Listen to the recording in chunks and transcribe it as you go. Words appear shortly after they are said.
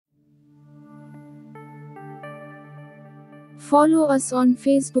Follow us on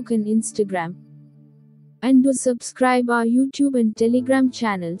Facebook and Instagram. And do subscribe our YouTube and Telegram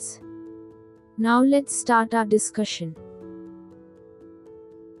channels. Now let's start our discussion.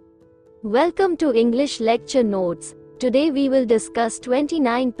 Welcome to English Lecture Notes. Today we will discuss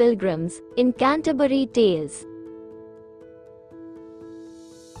 29 Pilgrims in Canterbury Tales.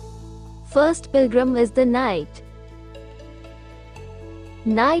 First pilgrim is the knight.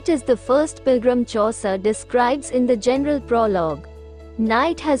 Knight is the first pilgrim Chaucer describes in the general prologue.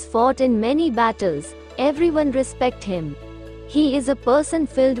 Knight has fought in many battles, everyone respect him. He is a person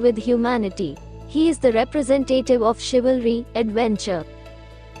filled with humanity. He is the representative of chivalry, adventure.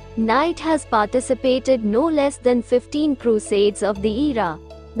 Knight has participated no less than 15 crusades of the era.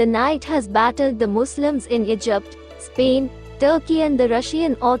 The knight has battled the Muslims in Egypt, Spain, Turkey and the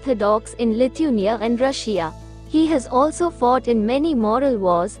Russian Orthodox in Lithuania and Russia. He has also fought in many moral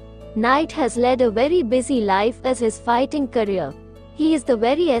wars. Knight has led a very busy life as his fighting career. He is the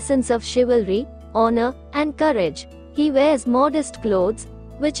very essence of chivalry, honor, and courage. He wears modest clothes,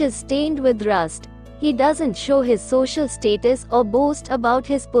 which is stained with rust. He doesn't show his social status or boast about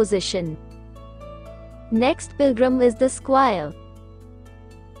his position. Next pilgrim is the squire.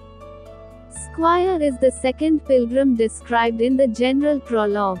 Squire is the second pilgrim described in the general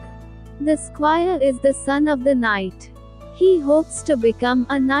prologue. The squire is the son of the knight. He hopes to become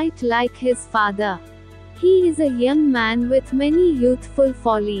a knight like his father. He is a young man with many youthful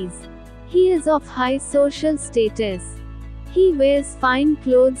follies. He is of high social status. He wears fine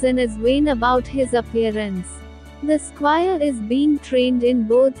clothes and is vain about his appearance. The squire is being trained in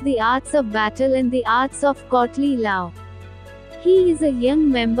both the arts of battle and the arts of courtly love. He is a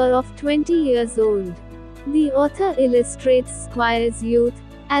young member of 20 years old. The author illustrates squire's youth,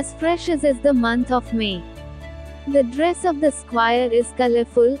 as fresh as is the month of May. The dress of the squire is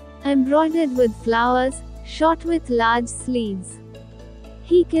colorful, embroidered with flowers, short with large sleeves.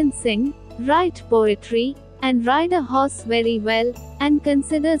 He can sing, write poetry, and ride a horse very well, and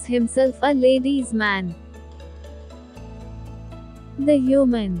considers himself a lady's man. The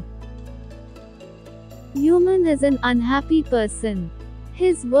yeoman. Yeoman is an unhappy person.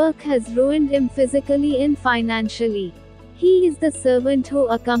 His work has ruined him physically and financially. He is the servant who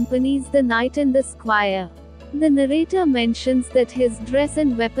accompanies the knight and the squire. The narrator mentions that his dress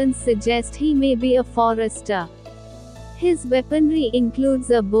and weapons suggest he may be a forester. His weaponry includes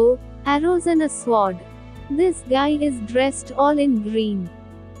a bow, arrows and a sword. This guy is dressed all in green.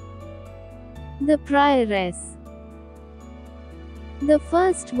 The prioress. The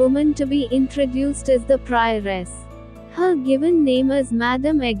first woman to be introduced is the prioress. Her given name is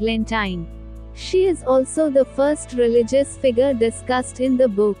Madame Eglantine. She is also the first religious figure discussed in the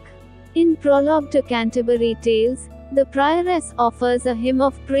book. In Prologue to Canterbury Tales, the prioress offers a hymn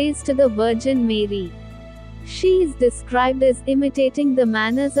of praise to the Virgin Mary. She is described as imitating the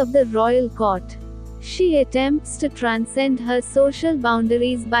manners of the royal court. She attempts to transcend her social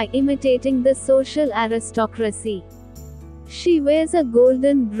boundaries by imitating the social aristocracy. She wears a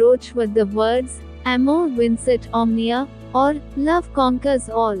golden brooch with the words, Amor vincit omnia, or, Love conquers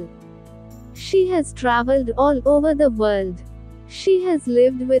all. She has traveled all over the world. She has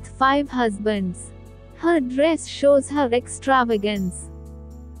lived with 5 husbands. Her dress shows her extravagance.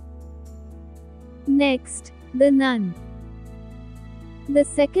 Next, the nun. The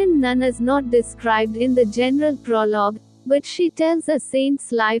second nun is not described in the general prologue, but she tells a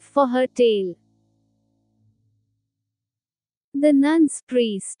saint's life for her tale. The nun's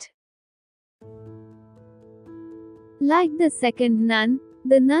priest. Like the second nun,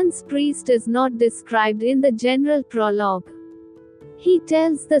 the nun's priest is not described in the general prologue. He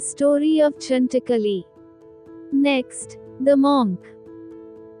tells the story of Chanticleer. Next, the monk.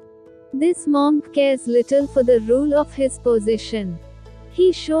 This monk cares little for the rule of his position.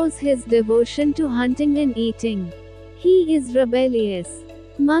 He shows his devotion to hunting and eating. He is rebellious.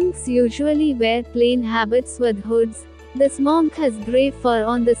 Monks usually wear plain habits with hoods. This monk has grey fur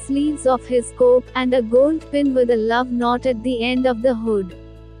on the sleeves of his coat and a gold pin with a love knot at the end of the hood.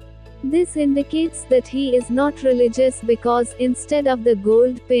 This indicates that he is not religious because instead of the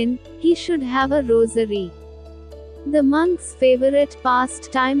gold pin, he should have a rosary. The monk's favorite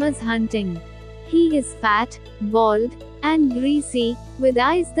pastime is hunting. He is fat, bald, and greasy, with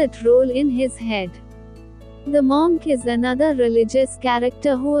eyes that roll in his head. The monk is another religious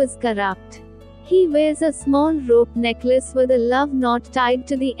character who is corrupt. He wears a small rope necklace with a love knot tied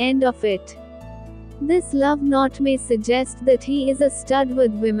to the end of it. This love knot may suggest that he is a stud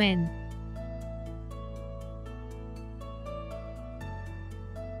with women.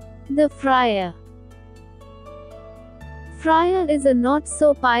 The friar. Friar is a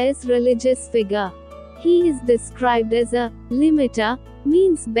not-so-pious religious figure. He is described as a limiter,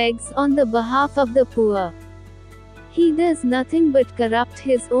 means begs on the behalf of the poor. He does nothing but corrupt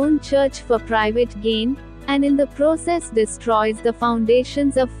his own church for private gain, and in the process destroys the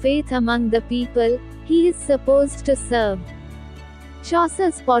foundations of faith among the people he is supposed to serve.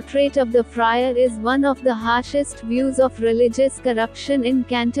 Chaucer's portrait of the friar is one of the harshest views of religious corruption in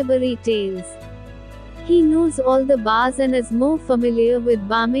Canterbury tales. He knows all the bars and is more familiar with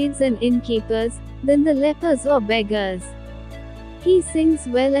barmaids and innkeepers than the lepers or beggars. He sings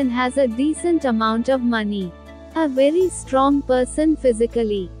well and has a decent amount of money. A very strong person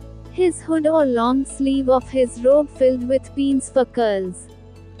physically. His hood or long sleeve of his robe filled with pins for curls.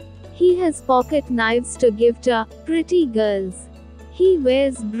 He has pocket knives to give to pretty girls. He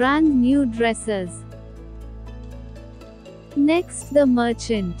wears brand new dresses. Next, the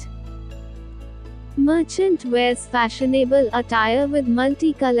merchant. Merchant wears fashionable attire with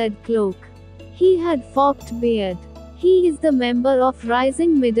multicolored cloak. He had forked beard. He is the member of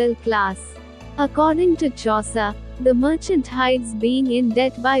rising middle class. According to Chaucer, the merchant hides being in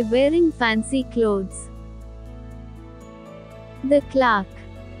debt by wearing fancy clothes. The clerk.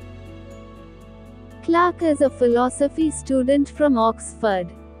 Clerk is a philosophy student from Oxford.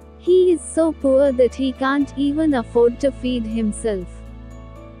 He is so poor that he can't even afford to feed himself.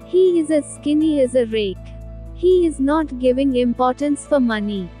 He is as skinny as a rake. He is not giving importance for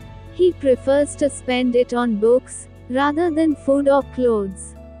money. He prefers to spend it on books, rather than food or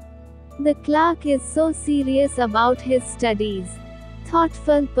clothes. The clerk is so serious about his studies.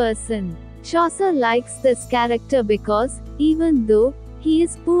 Thoughtful person. Chaucer likes this character because, even though he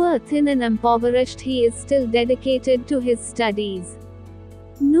is poor, thin and impoverished, he is still dedicated to his studies.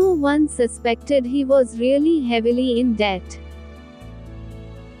 No one suspected he was really heavily in debt.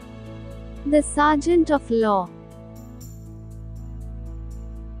 The sergeant of law.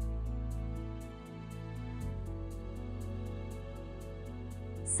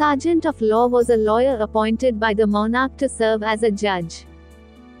 Sergeant of law was a lawyer appointed by the monarch to serve as a judge.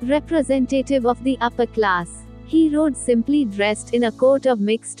 Representative of the upper class. He rode simply dressed in a coat of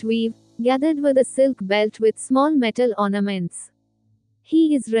mixed weave, gathered with a silk belt with small metal ornaments.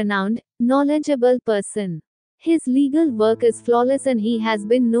 He is renowned, knowledgeable person. His legal work is flawless and he has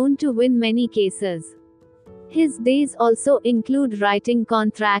been known to win many cases. His days also include writing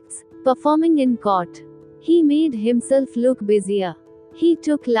contracts, performing in court. He made himself look busier. He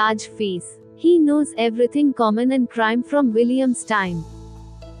took large fees. He knows everything common and crime from William's time.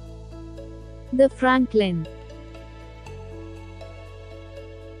 The Franklin.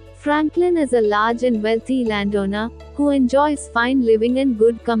 Franklin is a large and wealthy landowner, who enjoys fine living and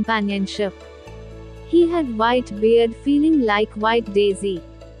good companionship. He had white beard feeling like white daisy.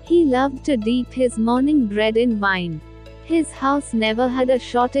 He loved to dip his morning bread in wine. His house never had a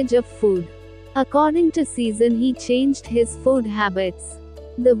shortage of food. According to season he changed his food habits.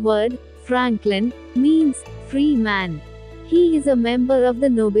 The word, Franklin, means, free man. He is a member of the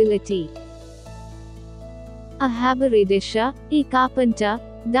nobility. A haberdasher, a carpenter,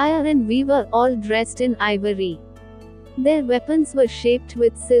 dyer and weaver all dressed in ivory. Their weapons were shaped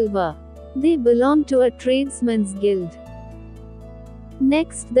with silver. They belonged to a tradesman's guild.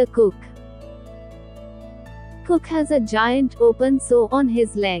 Next, the cook. Cook has a giant open sore on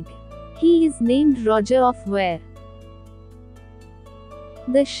his leg. He is named Roger of Ware.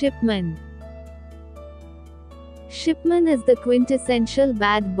 The shipman. Shipman is the quintessential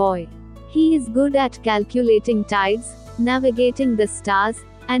bad boy. He is good at calculating tides, navigating the stars,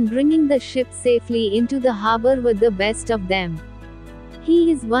 and bringing the ship safely into the harbor with the best of them.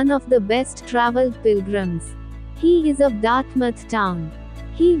 He is one of the best traveled pilgrims. He is of Dartmouth town.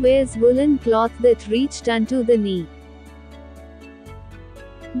 He wears woolen cloth that reached unto the knee.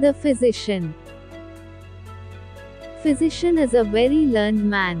 The physician. Physician is a very learned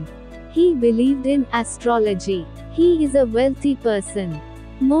man. He believed in astrology. He is a wealthy person.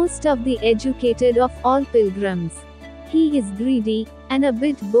 Most of the educated of all pilgrims. He is greedy, and a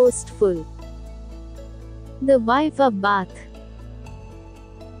bit boastful. The wife of Bath.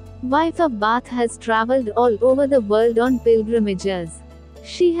 Wife of Bath has traveled all over the world on pilgrimages.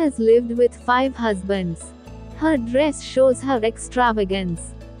 She has lived with 5 husbands. Her dress shows her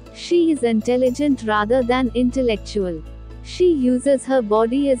extravagance. She is intelligent rather than intellectual. She uses her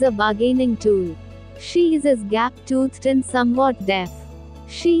body as a bargaining tool. She is as gap-toothed and somewhat deaf.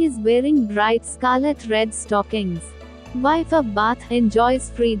 She is wearing bright scarlet red stockings. Wife of Bath enjoys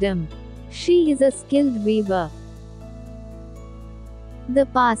freedom. She is a skilled weaver. The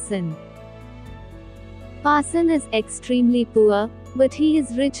parson. Parson is extremely poor, but he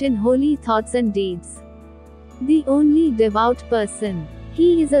is rich in holy thoughts and deeds. The only devout person.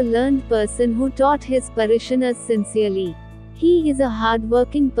 He is a learned person who taught his parishioners sincerely. He is a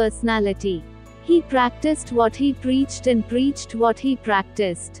hard-working personality. He practiced what he preached and preached what he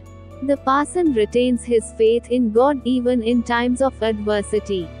practiced. The parson retains his faith in God even in times of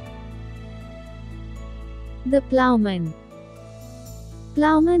adversity. The plowman.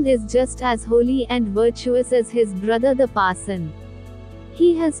 Plowman is just as holy and virtuous as his brother the parson.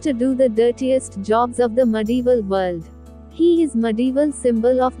 He has to do the dirtiest jobs of the medieval world. He is medieval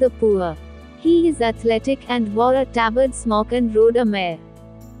symbol of the poor. He is athletic and wore a tabard smock and rode a mare.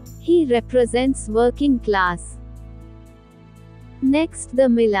 He represents working class. Next, the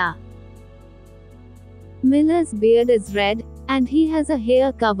miller. Miller's beard is red, and he has a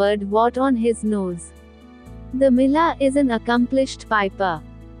hair-covered wart on his nose. The miller is an accomplished piper.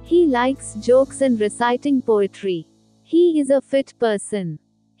 He likes jokes and reciting poetry. He is a fit person.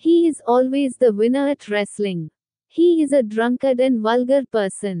 He is always the winner at wrestling. He is a drunkard and vulgar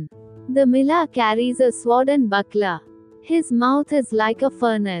person. The miller carries a sword and buckler. His mouth is like a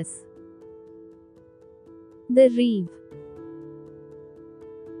furnace. The reeve.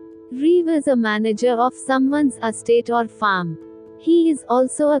 Reeve is a manager of someone's estate or farm. He is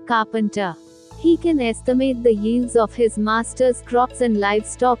also a carpenter. He can estimate the yields of his master's crops and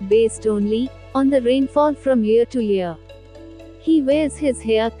livestock based only on the rainfall from year to year. He wears his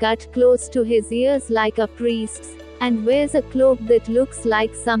hair cut close to his ears like a priest's, and wears a cloak that looks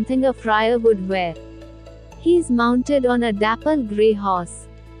like something a friar would wear. He is mounted on a dapple grey horse.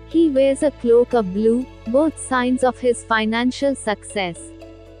 He wears a cloak of blue, both signs of his financial success.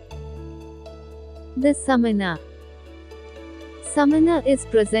 The summoner. Summoner is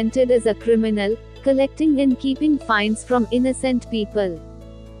presented as a criminal, collecting and keeping fines from innocent people.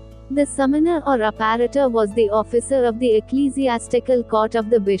 The summoner or apparator was the officer of the ecclesiastical court of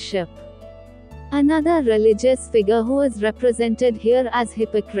the bishop. Another religious figure who is represented here as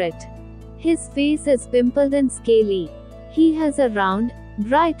hypocrite. His face is pimpled and scaly. He has a round,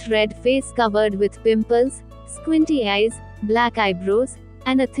 bright red face covered with pimples, squinty eyes, black eyebrows,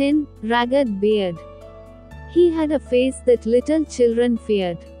 and a thin, ragged beard. He had a face that little children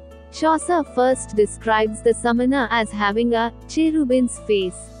feared. Chaucer first describes the summoner as having a cherubim's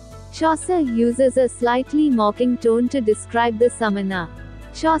face. Chaucer uses a slightly mocking tone to describe the summoner.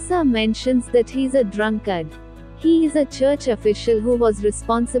 Chaucer mentions that he's a drunkard. He is a church official who was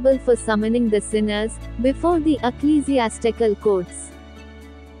responsible for summoning the sinners before the ecclesiastical courts.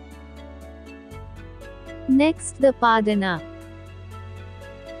 Next, the pardoner.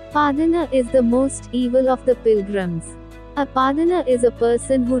 Pardoner is the most evil of the pilgrims. A pardoner is a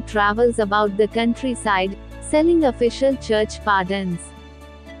person who travels about the countryside, selling official church pardons.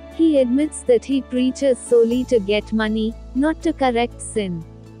 He admits that he preaches solely to get money, not to correct sin.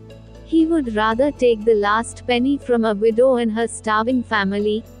 He would rather take the last penny from a widow and her starving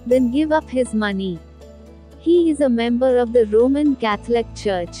family, than give up his money. He is a member of the Roman Catholic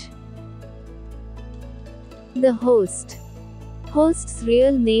Church. The host. Host's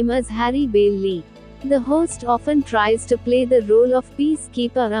real name is Harry Bailey. The host often tries to play the role of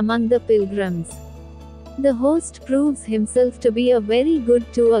peacekeeper among the pilgrims. The host proves himself to be a very good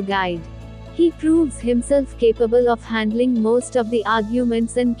tour guide. He proves himself capable of handling most of the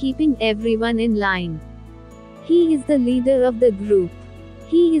arguments and keeping everyone in line. He is the leader of the group.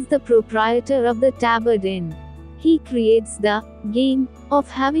 He is the proprietor of the Tabard Inn. He creates the game of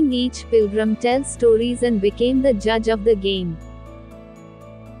having each pilgrim tell stories and became the judge of the game.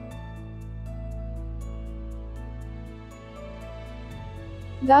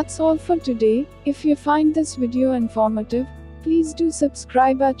 That's all for today. If you find this video informative, please do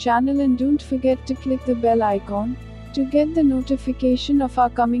subscribe our channel and don't forget to click the bell icon to get the notification of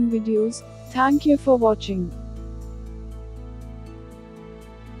our coming videos. Thank you for watching.